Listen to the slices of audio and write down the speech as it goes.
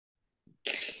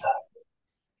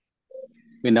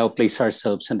We now place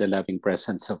ourselves in the loving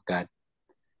presence of God.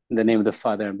 In the name of the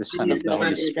Father, and the Son, of the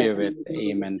Holy Spirit.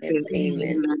 Amen.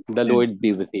 Amen. The Lord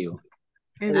be with you.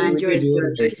 And with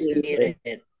your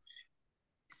Spirit.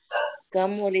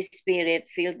 Come, Holy Spirit,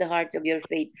 fill the hearts of your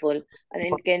faithful and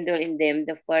enkindle in them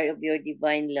the fire of your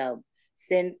divine love.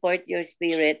 Send forth your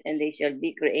Spirit, and they shall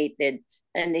be created,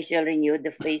 and they shall renew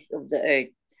the face of the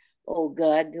earth. O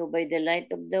God, who by the light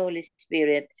of the Holy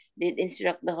Spirit did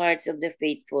instruct the hearts of the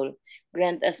faithful,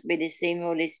 grant us by the same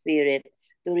Holy Spirit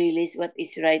to release what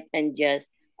is right and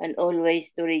just, and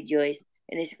always to rejoice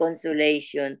in His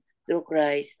consolation through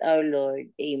Christ our Lord.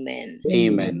 Amen.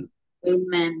 Amen.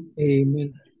 Amen.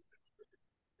 Amen.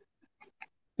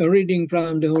 A reading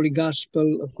from the Holy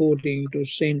Gospel according to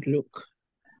Saint Luke.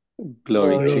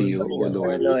 Glory to you, O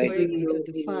Lord. Lord. Glory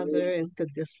to the Father, and to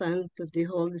the Son, to the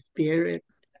Holy Spirit.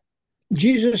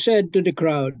 Jesus said to the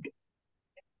crowd,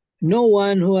 "No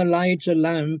one who lights a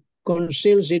lamp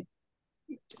conceals it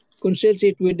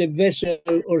with a vessel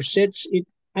or sets it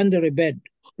under a bed.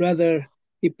 Rather,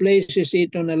 he places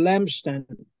it on a lampstand,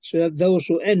 so that those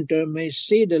who enter may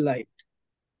see the light.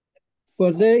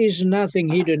 For there is nothing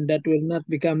hidden that will not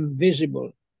become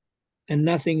visible, and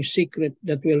nothing secret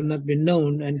that will not be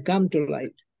known and come to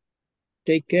light.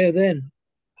 Take care then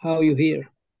how you hear.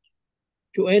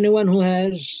 To anyone who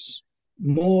has,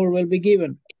 more will be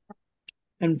given,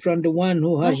 and from the one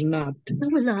who has not,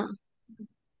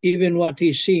 even what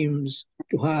he seems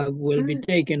to have will be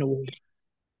taken away."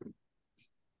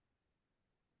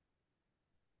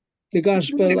 The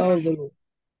Gospel of the Lord.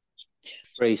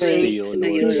 Praise to you,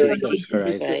 Lord Jesus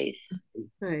Christ.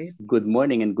 Christ. Good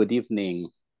morning and good evening.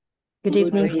 Good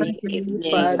evening.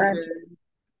 Father.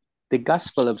 The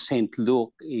Gospel of St.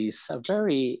 Luke is a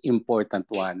very important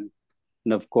one.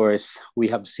 And of course, we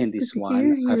have seen this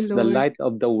one as the light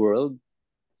of the world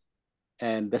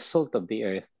and the salt of the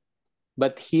earth.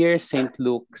 But here, St.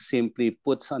 Luke simply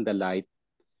puts on the light,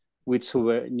 which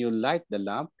when you light the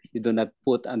lamp, you do not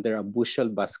put under a bushel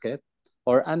basket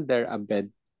or under a bed.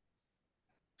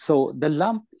 So the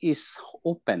lamp is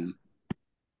open.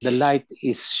 The light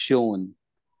is shown.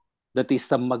 That is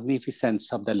the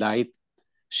magnificence of the light,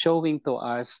 showing to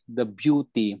us the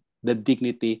beauty, the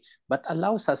dignity, but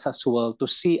allows us as well to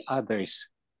see others.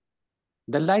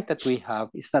 The light that we have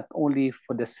is not only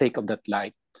for the sake of that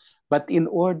light, but in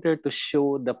order to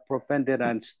show the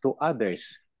preponderance to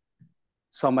others.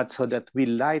 So much so that we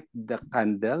light the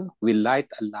candle, we light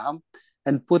a lamp,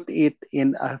 and put it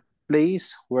in a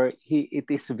place where it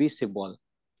is visible.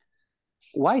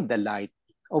 Why the light?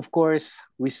 Of course,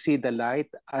 we see the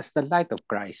light as the light of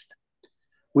Christ.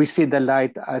 We see the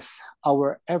light as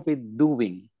our every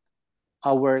doing,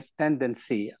 our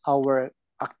tendency, our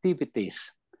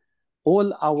activities,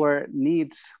 all our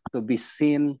needs to be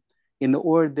seen in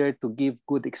order to give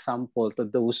good example to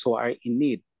those who are in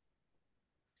need.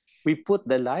 We put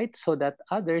the light so that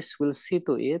others will see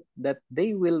to it that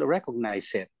they will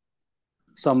recognize it.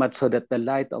 So much so that the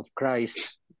light of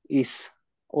Christ is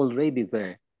already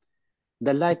there.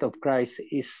 The light of Christ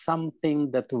is something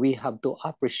that we have to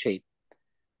appreciate.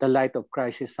 The light of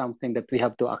Christ is something that we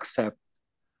have to accept.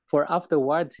 For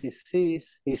afterwards, he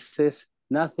says,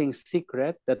 nothing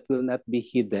secret that will not be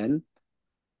hidden,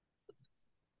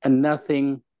 and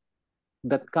nothing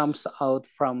that comes out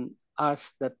from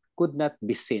us that could not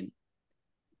be seen.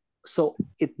 So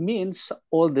it means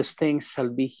all these things shall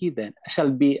be hidden, shall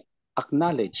be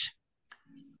acknowledged.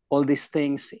 All these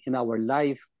things in our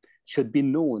life should be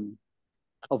known.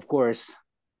 Of course,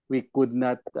 we could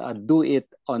not do it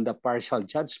on the partial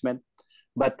judgment,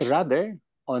 but rather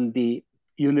on the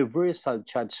universal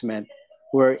judgment,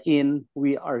 wherein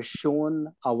we are shown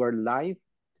our life,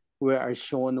 we are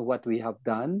shown what we have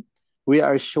done, we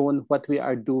are shown what we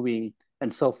are doing,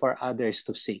 and so for others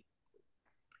to see.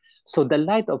 So the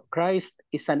light of Christ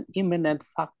is an immanent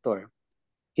factor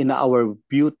in our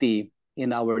beauty,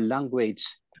 in our language,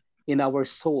 in our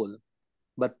soul.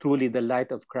 But truly the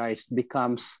light of Christ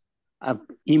becomes an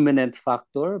immanent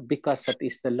factor because that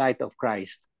is the light of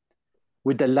Christ.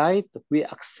 With the light, we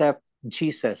accept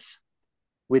Jesus.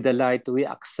 With the light, we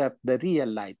accept the real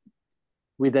light.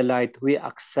 With the light, we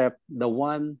accept the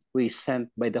one who is sent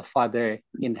by the Father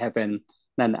in heaven,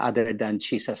 none other than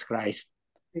Jesus Christ.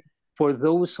 For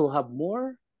those who have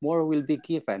more, more will be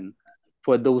given.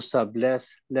 For those who have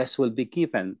less, less will be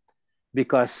given.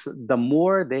 Because the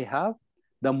more they have,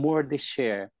 the more they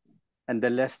share. And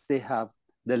the less they have,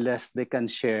 the less they can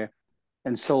share.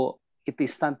 And so it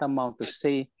is tantamount to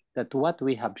say that what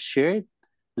we have shared,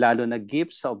 lalo na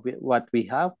gifts of what we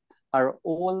have, are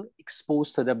all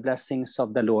exposed to the blessings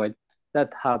of the Lord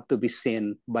that have to be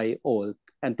seen by all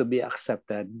and to be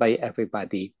accepted by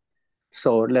everybody.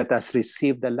 So let us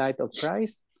receive the light of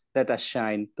Christ. Let us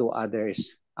shine to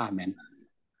others. Amen.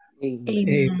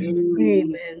 Amen.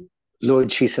 Amen. Lord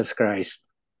Jesus Christ,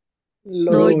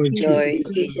 Lord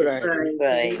Jesus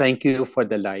Christ, thank you for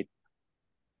the light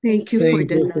Thank you for thank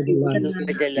the you for light the thank you light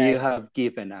for the you light have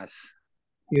given us,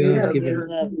 you have you given,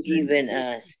 have given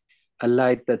us. a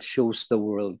light that shows the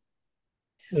world,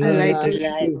 a a light light A that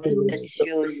light shows that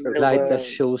shows a the light that world.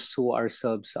 shows who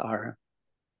ourselves are.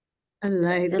 a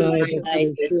light A that light light that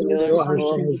that shows shows who who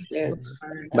ourselves are. serves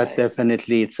But us.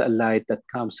 definitely it's a light that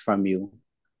comes from you.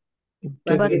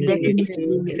 But Definitely, it's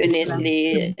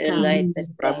definitely a light that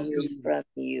comes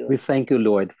from you. We thank you,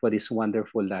 Lord, for this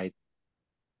wonderful light.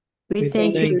 we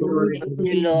thank you, Lord, Thank for you,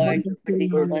 this Lord, wonderful for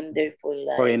this light. wonderful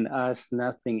For light. in us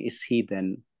nothing is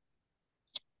hidden,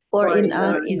 For in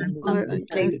for us us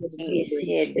nothing is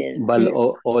hidden, but hid,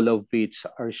 all of which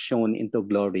are shown into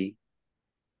glory.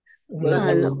 all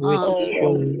of which all is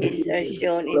of shown. these are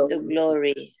shown into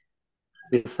glory.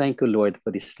 We thank you, Lord, for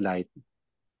this light,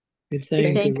 We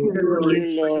thank you, you, Lord, Thank Lord, you,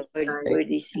 Lord, for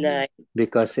this light.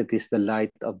 because it is the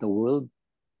light of the world,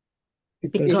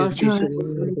 because it is the because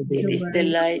light of the It is world. the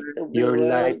light of the your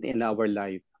light world. in our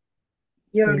life,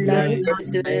 Your light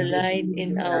To the light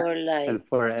in our life. and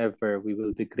forever we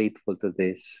will be grateful to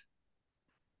this.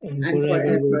 and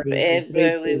forever we will be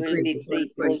Forever we grateful will to be you.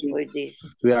 grateful for this.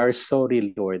 We are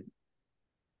sorry, Lord,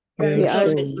 We We are are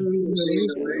sorry,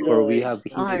 sorry, for we Lord, have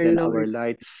our hidden our Lord.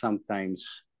 lights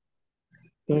sometimes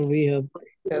for we have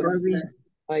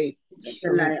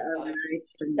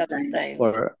sometimes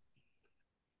for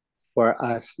for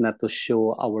us not to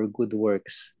show our good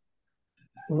works,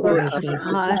 for us For not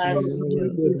to us, us show our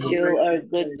good work, show our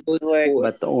good but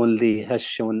works, only has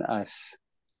shown us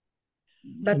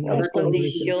and but not only only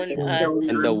to shown show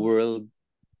and the us world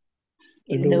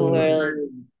to in the the world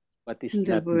world what is in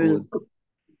the not world. good.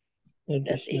 that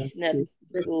that is not is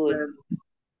not good. good.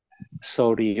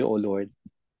 Sorry, O Lord.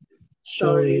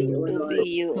 Sorry, O To Lord. be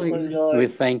you, O Sorry. We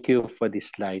Lord, thank you for this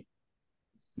light.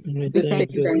 We thank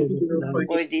you for this light.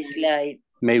 for this light.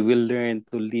 May we learn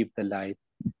to live the light.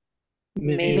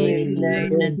 May May we we learn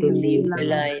learn not to to live live the the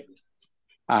light. light.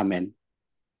 Amen.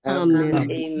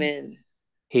 Amen. Amen.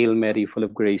 Hail Mary, full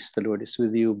of grace, the Lord is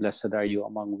with you. Blessed are you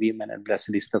among women, and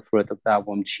blessed is the fruit of thy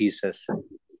womb, Jesus.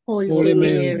 Holy Holy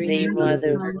Mary, Mary, Holy full of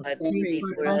Mother of grace, God, God, pray pray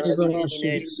for for us. us ever asking,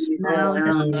 sinners, now and at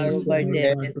now the hour and of at our the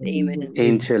death. hour of our Amen. death. Amen.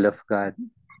 Angel of God,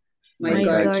 my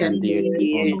guardian dear,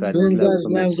 Dear whom God's Whom love God's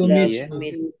love commits to love commits me,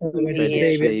 commits to over by His me,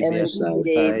 this baby baby at and His at this my side,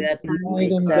 day side, at night my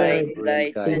and side, day, rule and light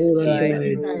to guide. and rule and Amen. guide,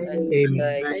 guide. rule and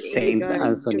Amen. guide. Saint Amen.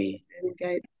 Anthony, And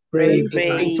guide. Pray for Pray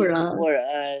us. Pray for us. for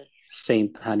us.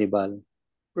 Saint Hannibal,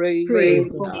 Pray Pray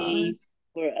for for, us. Pray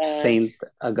for Saint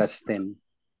us. Augustine,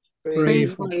 pray Pray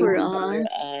for for Pray for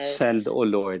us. send, us. O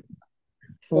Lord.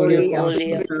 holy Your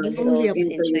holy apostle. Holy apostles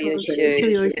into your apostles church. to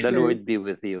your The church. Lord be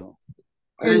with you.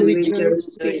 And with your Your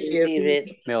spirit. spirit.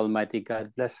 May Almighty God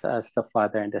bless us, the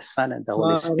Father, and the Son, and the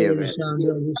Holy Father, the Spirit. Son,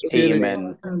 the Holy Spirit.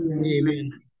 Amen. Amen. Amen.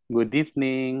 Good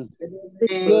evening.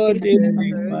 Good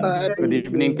evening, Father. Good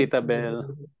evening, Tita Bell.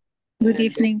 Good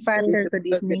evening, Father. Good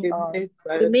evening, all.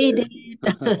 We made it.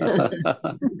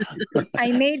 I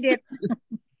made it.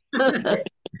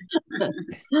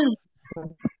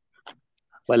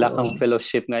 Wala kang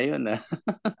fellowship ngayon, ah.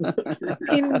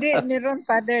 Hindi, meron,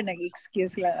 Father.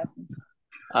 Nag-excuse lang ako.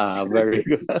 Very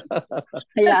good.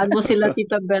 Hayaan mo sila,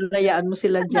 Tita Bel. Hayaan mo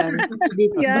sila dyan.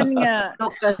 Dito, Yan nga. ka.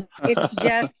 It's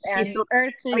just an Dito,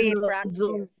 earthly Zoom.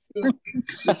 practice.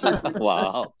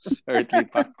 Wow. Earthly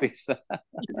practice.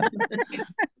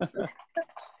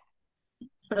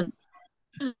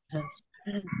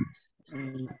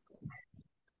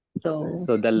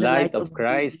 So the light of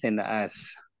Christ in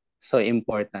us. So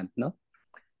important, no?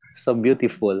 So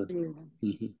beautiful.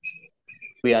 Mhm.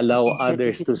 We allow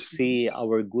others to see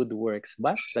our good works,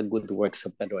 but the good works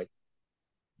of the Lord.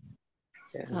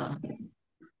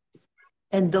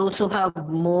 And those who have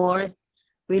more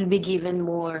will be given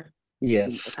more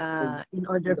Yes. in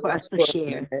order for us to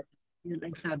share. Yun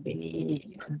ang sabi ni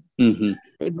Mhm.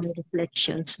 sa ibang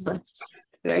reflections. But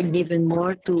we are given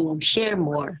more to share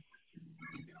more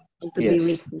and to be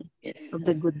Yes. witness of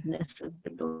the goodness of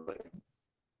the Lord.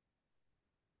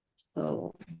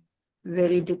 So,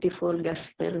 very beautiful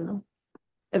gospel, no?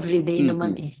 Every day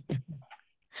naman eh.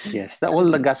 Yes, all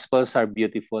the gospels are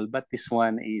beautiful, but this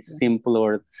one is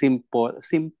simpler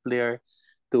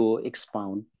to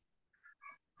expound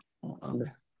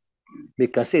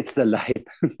because it's the light.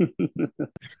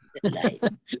 The light.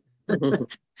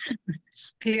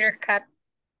 Clear cut.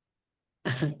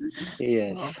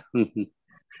 Yes.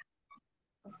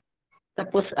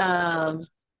 Tapos,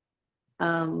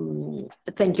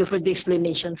 thank you for the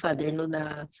explanation, Father, no,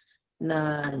 na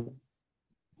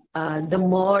the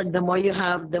more you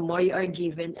have, the more you are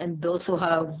given, and those who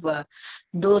have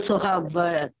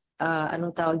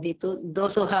anong tawag dito,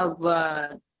 those who have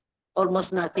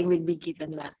almost nothing will be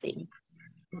given nothing.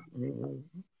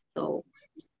 So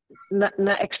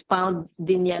na-expound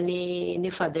din yan ni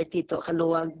Father Tito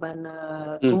Kaluwag ba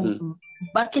na kung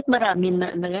bakit marami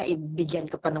na nga ibigyan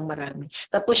ka pa ng marami.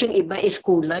 Tapos yung iba is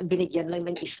kulang, binigyan lang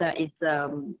ng isa is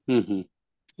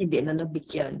hindi na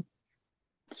nabigyan.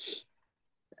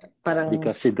 Parang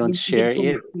because they don't share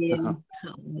it.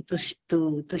 To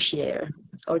share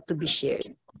or to be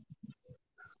shared.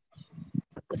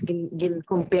 Tapos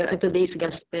compare today's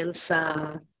gospel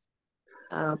sa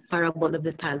parable of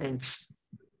the talents.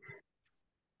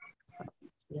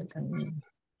 Yan ang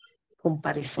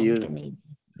comparison kanina.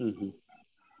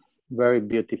 Very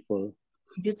beautiful.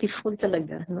 Beautiful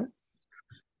talaga, no?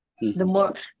 The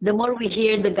more we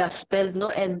hear the gospel,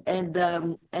 no, and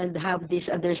have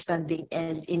this understanding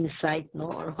and insight,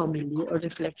 no, or homily or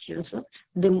reflections, no,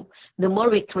 the more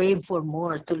we crave for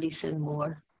more, to listen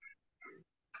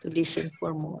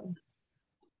for more.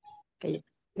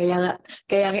 Kaya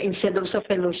nga instead of sa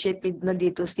fellowship,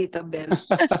 nandito si Tita Bel.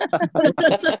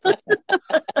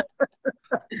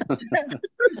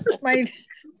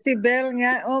 Si Bel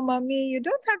nga, oh mommy, you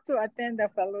don't have to attend the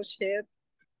fellowship.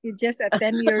 You just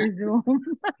attend your Zoom.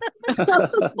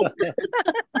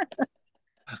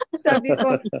 Sabi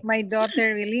ko, my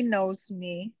daughter really knows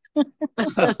me.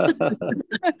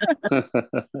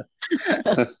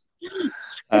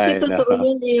 Kasi totoo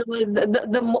yun eh.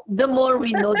 The more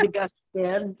we know the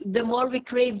gospel, the more we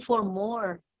crave for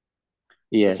more.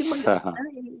 Yes.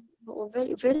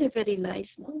 Very, very, very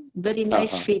nice. No? Very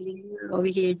nice feeling.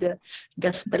 We hear the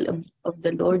gospel of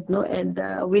the Lord, no, and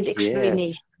with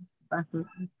explanation.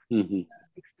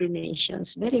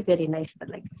 Explanations. Very, very nice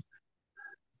talaga.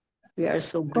 We are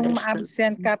so blessed. Kung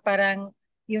ma-absent ka, parang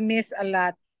you miss a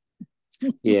lot.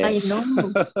 Yes. I know.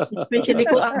 Especially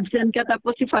kung absent ka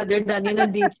tapos si Father Danny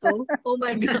nandito. Oh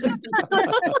my God.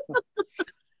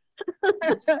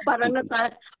 parang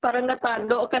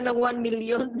natalo ka ng 1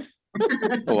 million.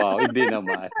 Wow, hindi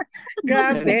naman.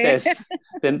 Grabe.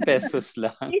 10 pesos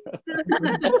lang.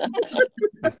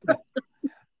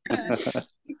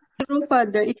 True,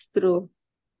 Father. It's true.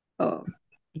 Oh.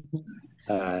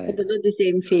 I don't know, the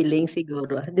same feeling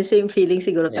siguro. The same feeling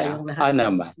siguro tayong lahat.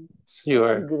 Naman.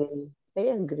 Sure. I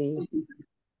agree.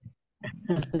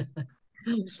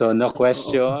 So, no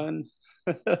question?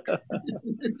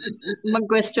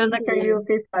 Mag-question na kayo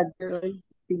kay Father.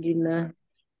 Sige na.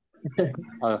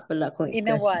 Wala akong in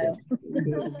a while.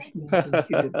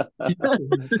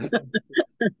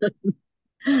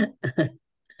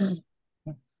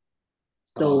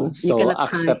 So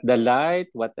accept the light,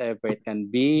 whatever it can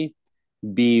be.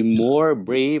 Be more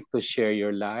brave to share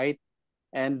your light,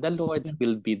 and the Lord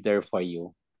will be there for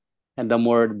you. And the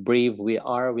more brave we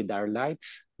are with our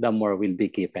lights, the more will be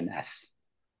given us.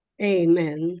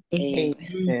 Amen.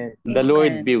 Amen. The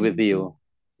Lord be with you.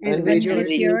 And with your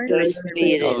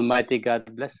spirit. Almighty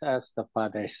God bless us, the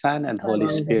Father, Son, and Holy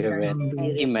Spirit.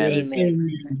 Amen. Amen.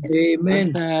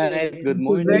 Good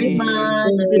morning. Very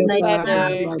much. Good night,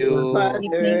 Father. Good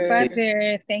evening,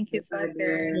 Father. Thank you,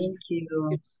 Father. Thank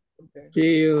you.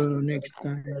 See you next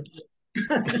time.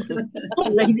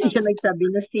 Hindi siya nagsabi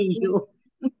na see you.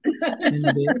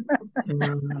 Hindi.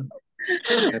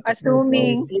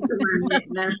 Assuming.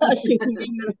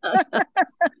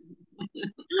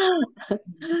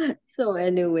 So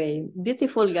anyway,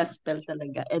 beautiful gospel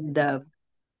talaga. And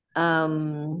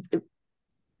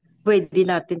pwede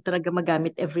natin talaga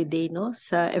magamit everyday, no?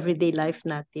 Sa everyday life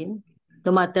natin. No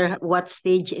matter what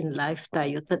stage in life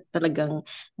tayo, talagang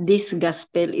this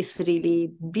gospel is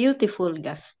really beautiful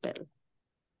gospel.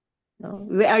 No?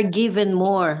 We are given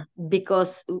more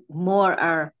because more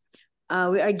are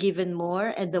we are given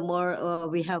more, and the more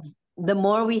we have, the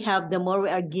more we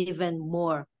are given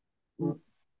more.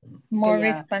 More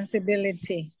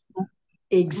responsibility.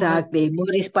 Exactly. More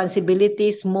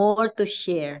responsibilities, more to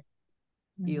share.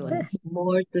 Yun.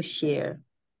 More to share.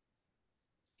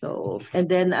 So, and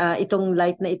then itong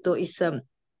light na ito is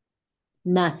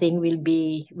nothing will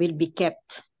be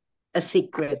kept a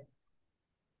secret.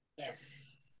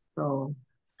 Yes. So,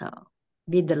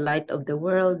 be the light of the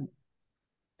world.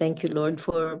 Thank you, Lord,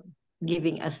 for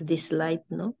giving us this light,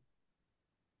 no?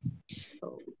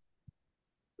 So,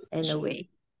 anyway.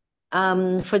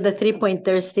 For the 3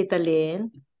 pointers, Tita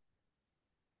Lynn.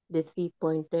 The 3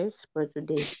 pointers for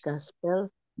today's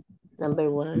gospel. Number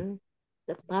 1,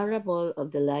 the parable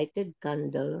of the lighted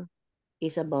candle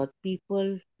is about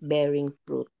people bearing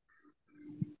fruit.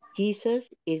 Jesus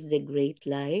is the great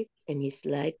light, and his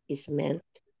light is meant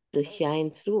to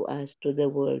shine through us to the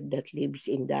world that lives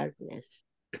in darkness.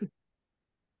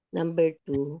 Number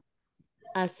two,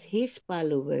 as his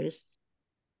followers,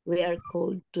 we are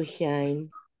called to shine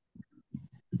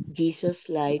Jesus'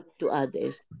 light to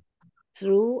others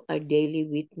through our daily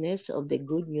witness of the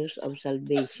good news of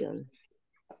salvation.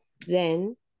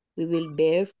 Then we will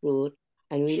bear fruit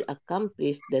and will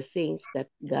accomplish the things that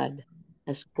God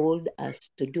has called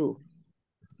us to do.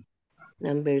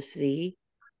 Number three,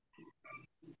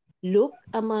 look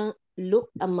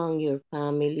among your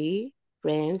family,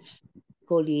 friends,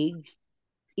 colleagues,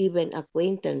 even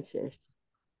acquaintances.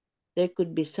 There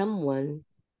could be someone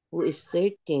who is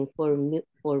searching for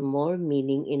more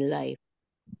meaning in life.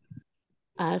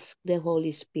 Ask the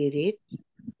Holy Spirit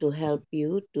to help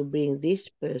you to bring this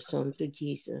person to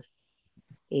Jesus.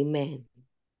 Amen.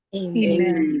 Amen.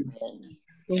 Amen. Amen.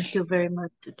 Thank you very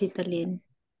much, Tita Lynn.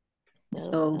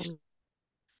 So, Welcome.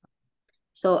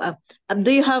 so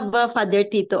do you have Father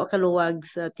Tito o kaluwag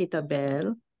sa Tita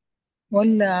Bell?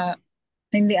 Wala.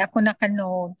 Hindi ako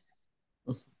naka-notes.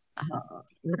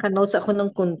 Naka-notes ako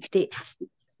ng kunti.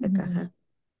 Teka, ha?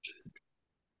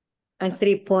 Ang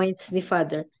 3 points ni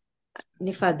Father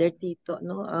Tito,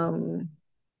 no?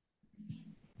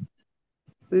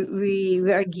 We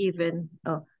are given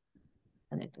ano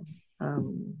ito?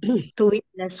 To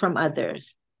witness from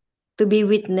others, to be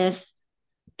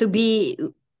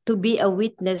a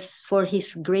witness for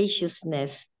his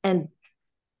graciousness and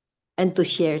to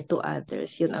share to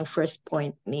others. Yun ang first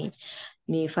point ni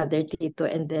Father Tito.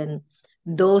 And then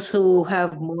those who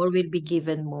have more will be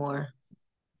given more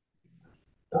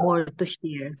to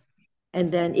share. And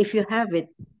then if you have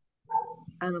it,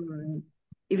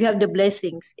 if you have the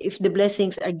blessings, if the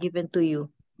blessings are given to you,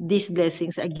 these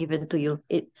blessings are given to you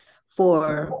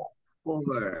for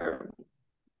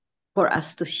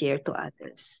us to share to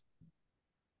others.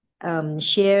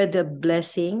 Share the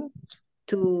blessing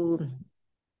to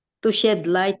shed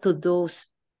light to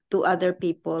other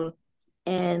people,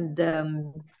 and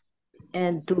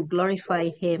to glorify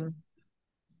him,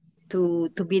 to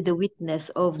be the witness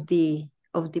of the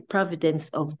providence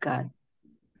of God.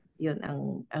 Yun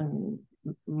ang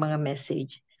mga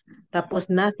message. Tapos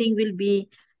nothing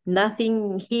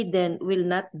hidden will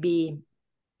not be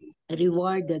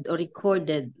rewarded or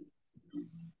recorded,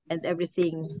 and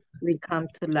everything will come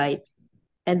to light.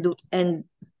 And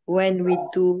when we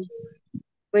do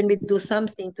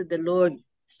something to the Lord,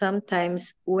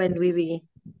 sometimes when we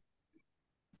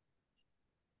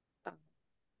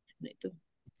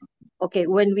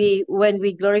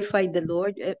glorify the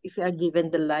Lord, if we are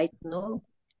given the light, no,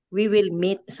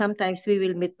 sometimes we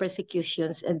will meet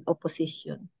persecutions and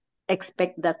opposition.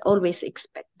 Always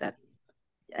expect that.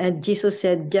 And Jesus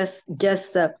said, just be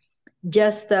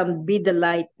the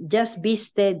light, just be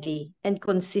steady and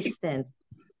consistent,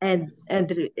 and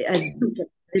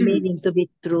remaining to be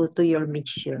true to your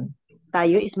mission.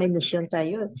 Tayo is may mission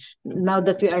tayo. Now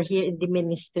that we are here in the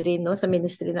ministry, no, sa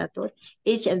ministry nato,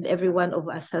 each and every one of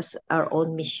us has our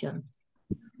own mission.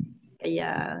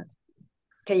 Kaya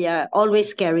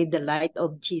always carry the light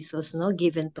of Jesus, no,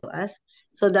 given to us,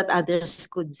 so that others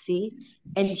could see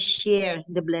and share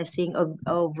the blessing of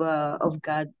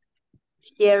God,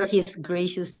 share his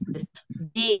graciousness,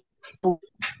 be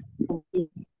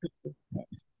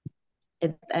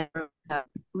and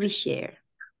we share,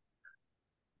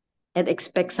 and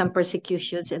expect some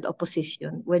persecutions and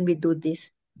opposition when we do this.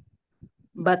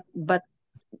 But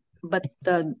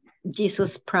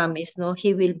Jesus promised, no,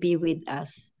 he will be with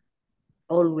us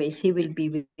always. He will be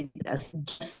with us.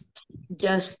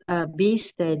 Just be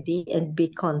steady and be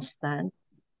constant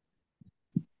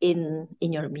in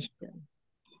your mission.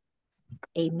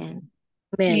 Amen.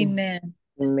 Amen.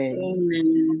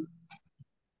 Amen.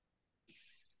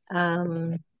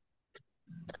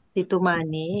 Tito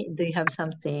Manny, do you have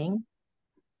something?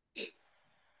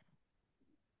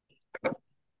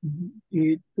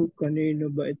 Ito,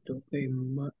 kanino ba ito? Kay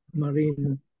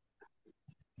Marino.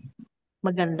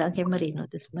 Maganda kay Marino,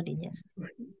 tas Marinas.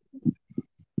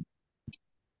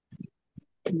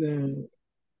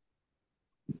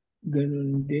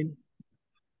 Ganun din.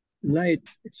 Light,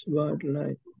 it's about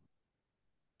light.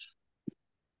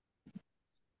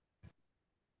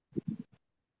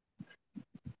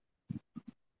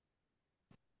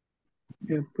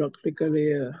 Yeah,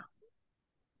 practically,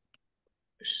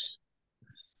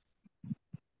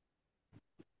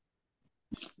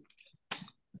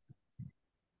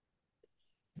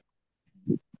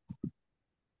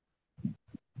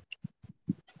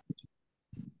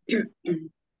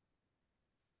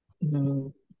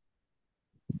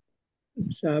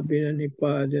 sabi na ni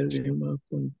Father yung mga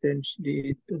contents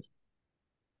dito.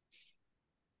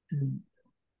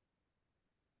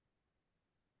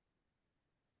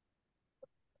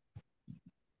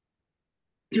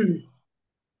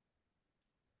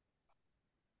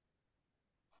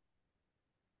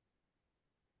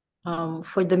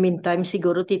 For the meantime,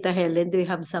 siguro, Tita Helen, do you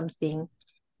have something?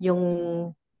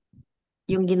 Yung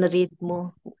gina-read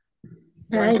mo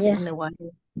once Yes. in a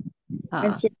while.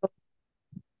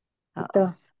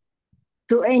 Ito.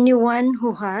 To anyone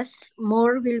who has,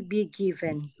 more will be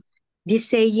given. This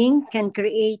saying can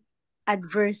create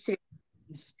adverse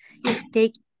reactions if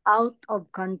taken out of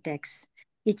context.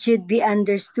 It should be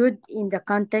understood in the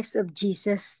context of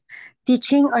Jesus'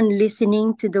 teaching on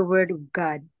listening to the Word of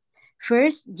God.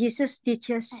 First, Jesus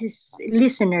teaches his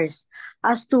listeners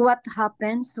as to what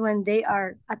happens when they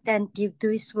are attentive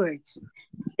to his words.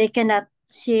 They cannot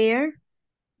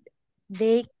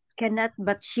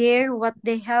but share what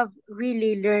they have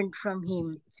really learned from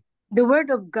him. The Word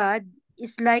of God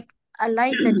is like a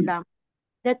lighted lamp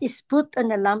that is put on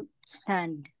a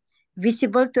lampstand,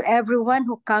 visible to everyone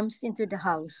who comes into the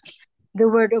house. The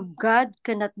Word of God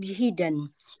cannot be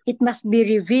hidden. It must be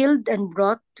revealed and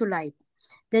brought to light.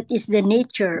 That is the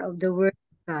nature of the Word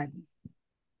of God.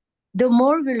 The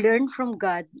more we learn from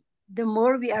God, the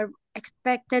more we are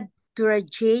expected to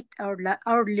radiate our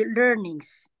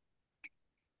learnings.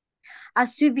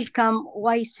 As we become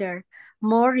wiser,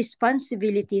 more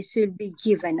responsibilities will be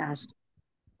given us.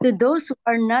 To those who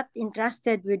are not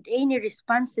entrusted with any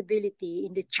responsibility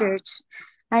in the church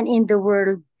and in the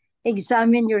world,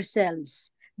 examine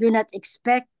yourselves. Do not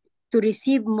expect to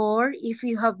receive more if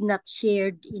you have not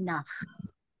shared enough.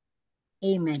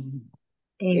 Amen.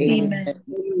 Amen.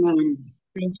 Amen.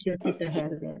 Thank you, Tita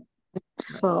Helen.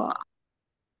 So,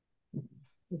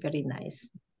 very nice.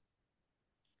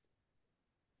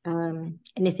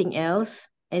 Anything else?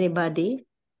 Anybody?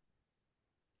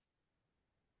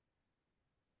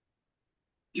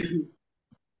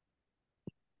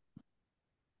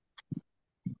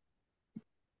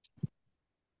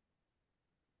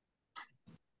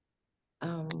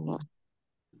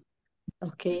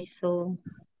 Okay, so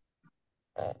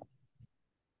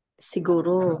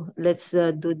siguro let's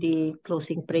do the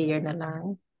closing prayer na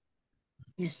lang.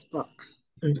 Yes po.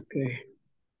 Okay.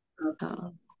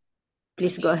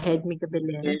 Please go ahead, Mika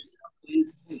Belen. Yes,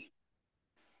 okay.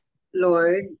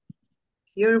 Lord,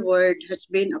 your word has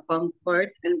been a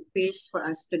comfort and peace for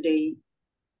us today.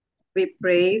 We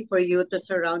pray for you to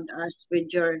surround us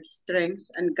with your strength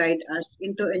and guide us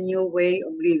into a new way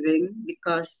of living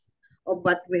because of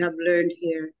what we have learned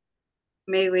here.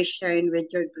 May we shine with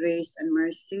your grace and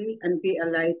mercy and be a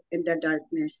light in the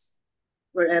darkness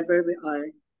wherever we are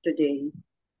today.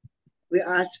 We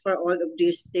ask for all of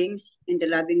these things in the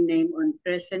loving name and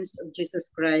presence of Jesus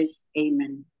Christ.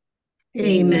 Amen.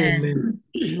 Amen.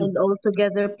 And all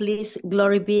together, please,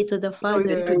 glory be to the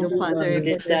Father, Glory to the Father, To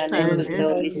the and to the Son, and to Son, the and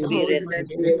Holy to the Holy Spirit,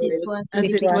 Spirit, as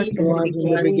as it it was was in in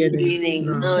the the beginning, beginning,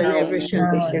 now now and and ever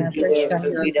shall we be, shall be world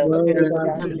without Well, end. without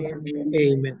without end.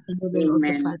 Amen. in the name of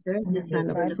the Amen. Father, and the Son, The and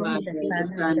of the Holy Father, Father, the the Spirit.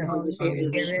 Son, Son, and the and the Holy Spirit.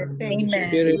 Spirit. Holy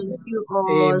Amen. Spirit. Thank you all.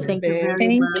 Amen. Thank you Thank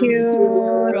very you, much.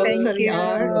 Rosary Thank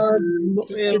Heart. you.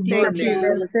 Thank you, Morning.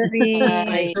 Rosary.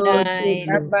 Bye, Good night. evening.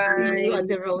 Bye-bye. You and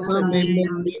the May Rosary.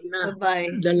 morning na. Bye-bye.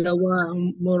 Dalawa ang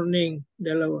morning.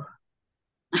 Dalawa.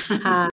 Hi.